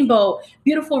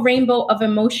beautiful rainbow of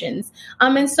emotions.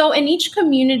 And so in each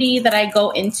community that I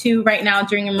go into right now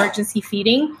during emergency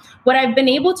feeding, what I've been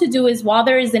able to do is while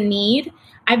there is a need,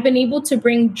 I've been able to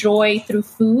bring joy through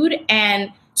food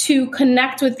and to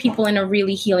connect with people in a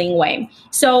really healing way.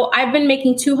 So I've been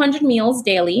making 200 meals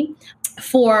daily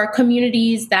for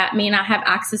communities that may not have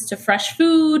access to fresh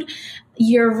food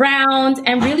year round,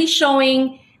 and really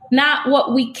showing not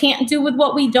what we can't do with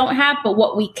what we don't have, but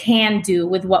what we can do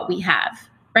with what we have,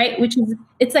 right? Which is,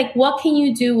 it's like, what can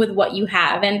you do with what you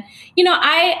have? And,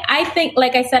 I think,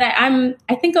 like I said,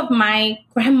 I think of my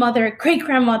grandmother,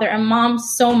 great-grandmother, and mom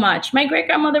so much. My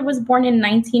great-grandmother was born in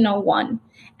 1901,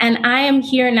 and I am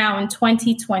here now in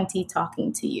 2020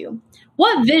 talking to you.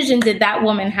 What vision did that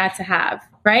woman have to have,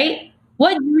 right?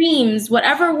 What dreams,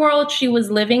 whatever world she was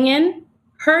living in,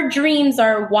 her dreams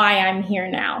are why I'm here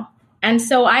now. And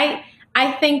so I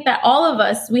think that all of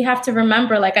us, we have to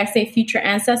remember, like I say, future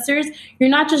ancestors, you're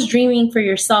not just dreaming for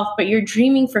yourself, but you're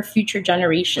dreaming for future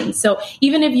generations. So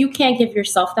even if you can't give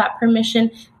yourself that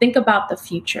permission, think about the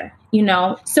future,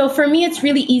 So for me, it's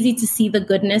really easy to see the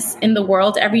goodness in the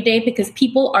world every day because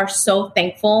people are so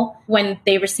thankful when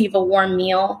they receive a warm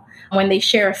meal, when they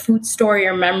share a food story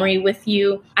or memory with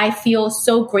you. I feel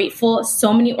so grateful.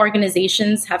 So many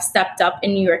organizations have stepped up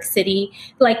in New York City.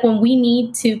 Like when we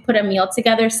need to put a meal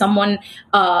together, someone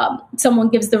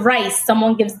gives the rice,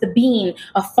 someone gives the bean,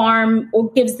 a farm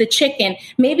or gives the chicken.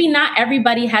 Maybe not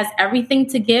everybody has everything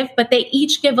to give, but they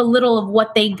each give a little of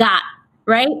what they got,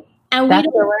 right? And that's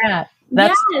where we're at.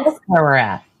 That's where we're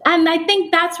at. And I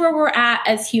think that's where we're at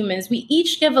as humans. We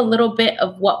each give a little bit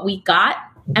of what we got.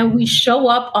 And we show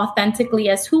up authentically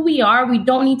as who we are. We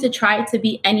don't need to try to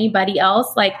be anybody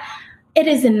else. Like, it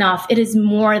is enough. It is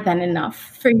more than enough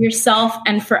for yourself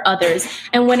and for others.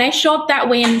 And when I show up that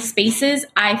way in spaces,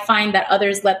 I find that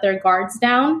others let their guards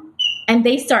down and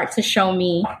they start to show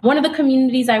me. One of the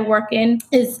communities I work in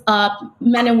is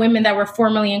men and women that were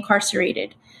formerly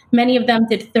incarcerated. Many of them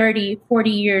did 30, 40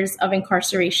 years of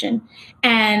incarceration.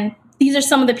 And these are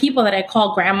some of the people that I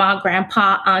call grandma,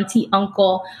 grandpa, auntie,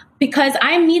 uncle, because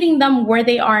I'm meeting them where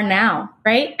they are now,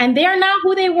 right? And they are not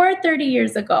who they were 30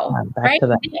 years ago, right?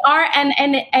 They are,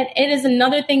 and it is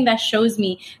another thing that shows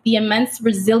me the immense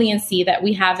resiliency that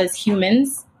we have as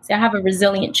humans. See, I have a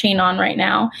resilient chain on right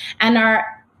now, and our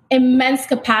immense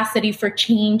capacity for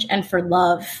change and for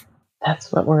love.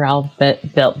 That's what we're all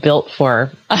built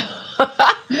for.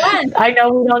 Yes. I know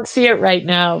we don't see it right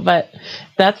now, but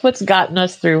that's what's gotten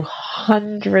us through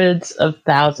hundreds of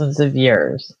thousands of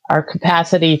years. Our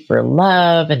capacity for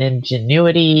love and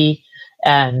ingenuity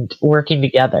and working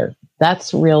together.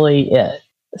 That's really it.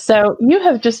 So you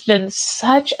have just been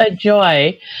such a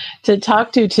joy to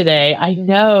talk to today. I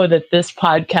know that this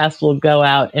podcast will go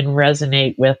out and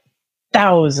resonate with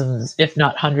thousands, if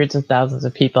not hundreds of thousands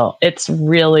of people. It's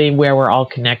really where we're all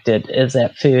connected is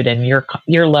at food and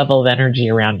your level of energy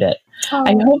around it. Oh.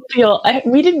 I hope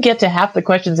we didn't get to half the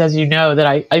questions, as you know,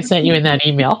 that I sent you in that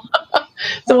email.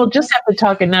 So we'll just have to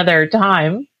talk another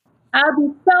time. I'll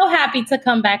be so happy to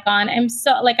come back on. I'm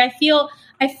so like, I feel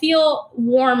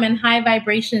warm and high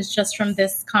vibrations just from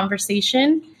this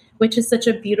conversation, which is such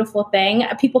a beautiful thing.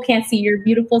 People can't see your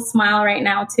beautiful smile right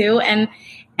now too. And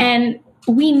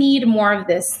we need more of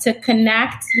this to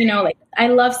connect, like I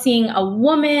love seeing a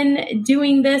woman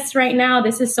doing this right now.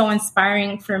 This is so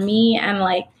inspiring for me. And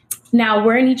like, now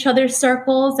we're in each other's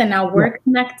circles and now we're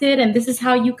connected, and this is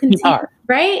how you continue,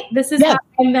 right? This is how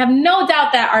I have no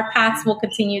doubt that our paths will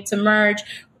continue to merge,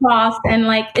 cross, and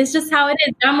like, it's just how it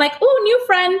is. I'm like, oh, new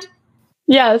friend.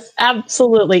 Yes,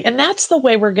 absolutely. And that's the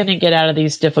way we're going to get out of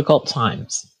these difficult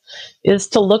times, is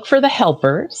to look for the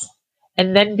helpers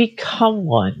and then become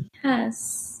one.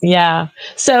 Yes. Yeah.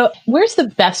 So where's the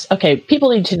best? Okay. People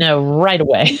need to know right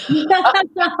away.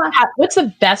 What's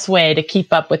the best way to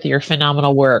keep up with your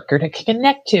phenomenal work, or to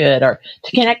connect to it, or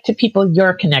to connect to people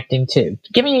you're connecting to?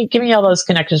 Give me all those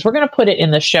connections. We're going to put it in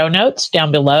the show notes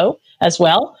down below as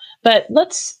well. But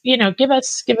let's, give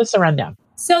us a rundown.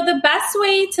 So the best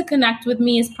way to connect with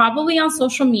me is probably on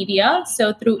social media.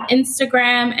 So through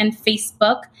Instagram and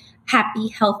Facebook, Happy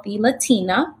Healthy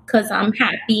Latina, because I'm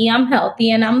happy, I'm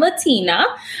healthy, and I'm Latina.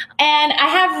 And I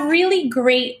have really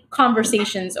great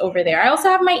conversations over there. I also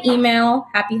have my email,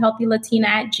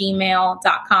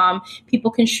 happyhealthylatina@gmail.com.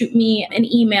 People can shoot me an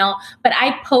email, but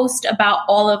I post about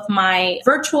all of my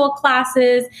virtual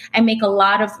classes. I make a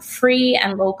lot of free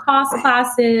and low cost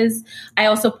classes. I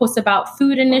also post about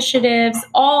food initiatives.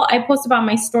 I post about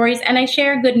my stories, and I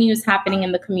share good news happening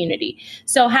in the community.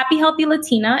 So Happy Healthy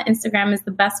Latina, Instagram is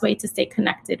the best way to stay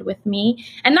connected with me,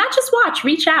 and not just watch,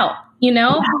 reach out.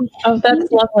 Oh,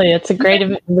 that's lovely. It's a great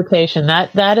invitation.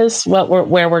 That is where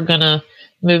we're going to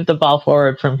move the ball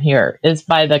forward from here, is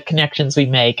by the connections we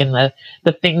make and the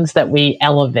things that we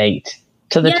elevate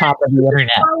to the top of the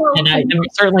internet. And I am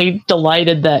certainly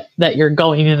delighted that you're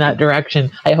going in that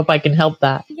direction. I hope I can help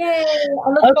that. Yay.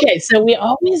 Okay. So we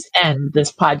always end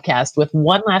this podcast with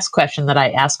one last question that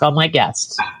I ask all my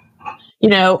guests.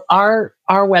 Our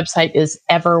website is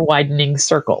Ever Widening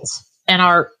Circles. And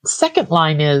our second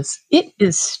line is, it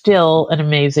is still an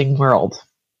amazing world.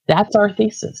 That's our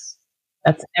thesis.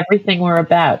 That's everything we're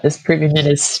about, is proving that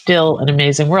it's still an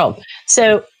amazing world.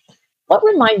 So what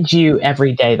reminds you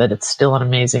every day that it's still an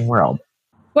amazing world?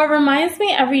 What reminds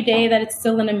me every day that it's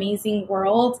still an amazing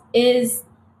world is,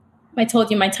 I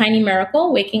told you, my tiny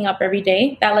miracle, waking up every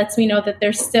day. That lets me know that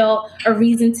there's still a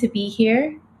reason to be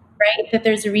here. Right? That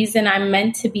there's a reason I'm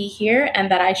meant to be here, and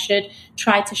that I should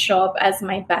try to show up as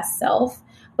my best self,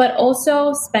 but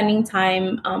also spending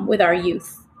time with our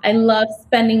youth. I love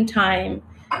spending time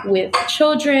with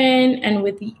children and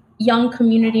with young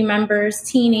community members,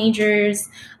 teenagers,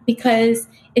 because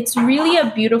it's really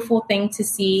a beautiful thing to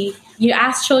see. You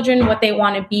ask children what they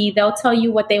want to be, they'll tell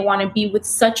you what they want to be with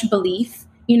such belief.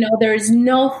 There's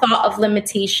no thought of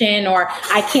limitation, or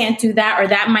I can't do that, or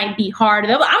that might be hard.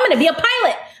 I'm going to be a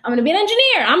pilot. I'm going to be an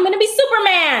engineer. I'm going to be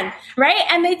Superman, right?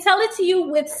 And they tell it to you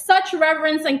with such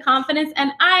reverence and confidence.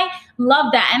 And I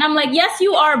love that. And I'm like, yes,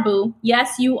 you are, boo.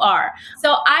 Yes, you are.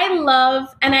 So I love,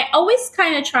 and I always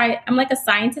kind of I'm like a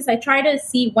scientist. I try to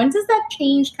see, when does that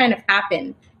change kind of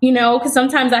happen? Because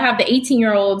sometimes I have the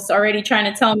 18-year-olds already trying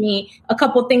to tell me a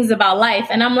couple things about life.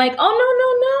 And I'm like,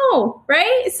 oh, no,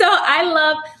 right? So I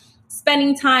love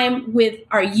spending time with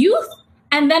our youth.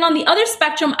 And then on the other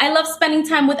spectrum, I love spending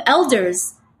time with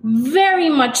elders. Very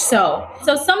much so.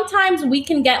 So sometimes we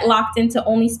can get locked into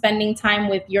only spending time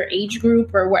with your age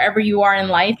group or wherever you are in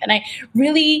life. And I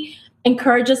really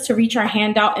encourage us to reach our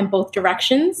hand out in both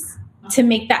directions to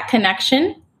make that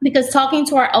connection, because talking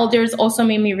to our elders also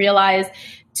made me realize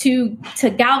to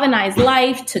galvanize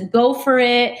life, to go for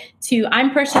it, I'm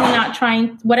personally not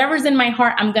trying, whatever's in my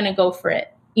heart, I'm going to go for it.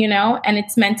 And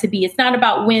it's meant to be. It's not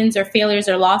about wins or failures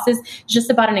or losses. It's just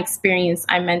about an experience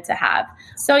I'm meant to have.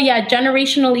 So yeah,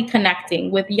 generationally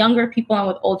connecting with younger people and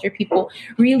with older people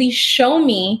really show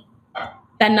me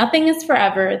that nothing is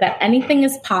forever, that anything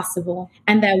is possible,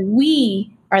 and that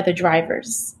we are the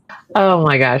drivers. Oh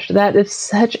my gosh, that is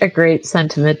such a great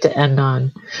sentiment to end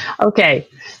on. Okay,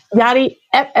 Yadi,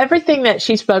 everything that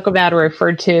she spoke about or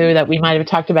referred to that we might have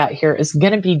talked about here is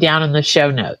going to be down in the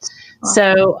show notes.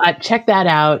 So check that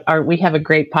out. We have a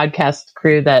great podcast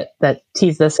crew that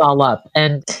tees this all up.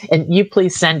 And you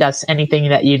please send us anything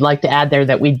that you'd like to add there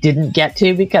that we didn't get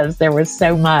to, because there was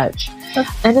so much.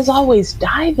 And as always,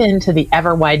 dive into the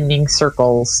Ever Widening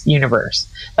Circles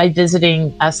universe by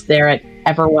visiting us there at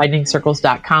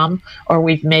everwideningscircles.com, or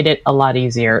we've made it a lot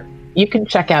easier. You can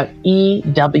check out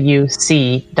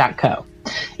ewc.co.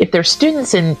 If there's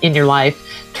students in your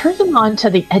life, turn them on to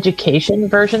the education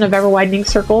version of Ever Widening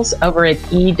Circles over at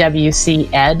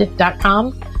ewced.com.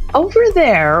 Over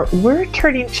there, we're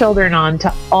turning children on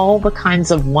to all the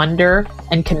kinds of wonder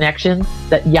and connection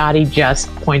that Yadi just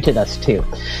pointed us to.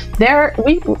 There,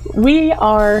 we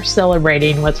are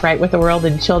celebrating what's right with the world,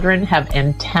 and children have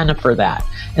antenna for that.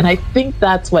 And I think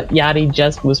that's what Yadi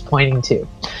just was pointing to.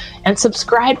 And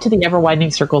subscribe to the Ever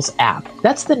Widening Circles app.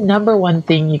 That's the number one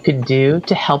thing you can do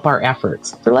to help our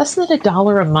efforts. For less than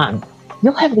 $1 a month,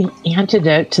 you'll have the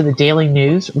antidote to the daily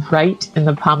news right in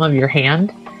the palm of your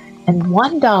hand. And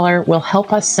 $1 will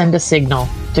help us send a signal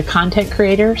to content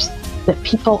creators that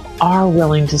people are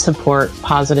willing to support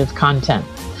positive content.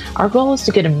 Our goal is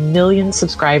to get 1 million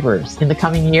subscribers in the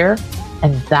coming year,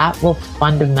 and that will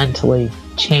fundamentally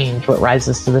change what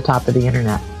rises to the top of the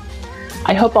internet.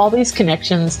 I hope all these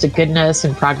connections to goodness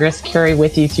and progress carry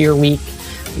with you through your week.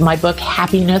 My book,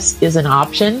 Happiness is an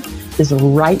Option, is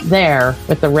right there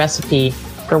with the recipe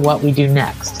for what we do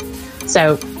next.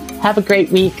 So have a great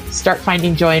week. Start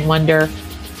finding joy and wonder.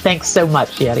 Thanks so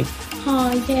much, Yeti.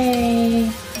 Oh,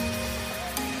 yay.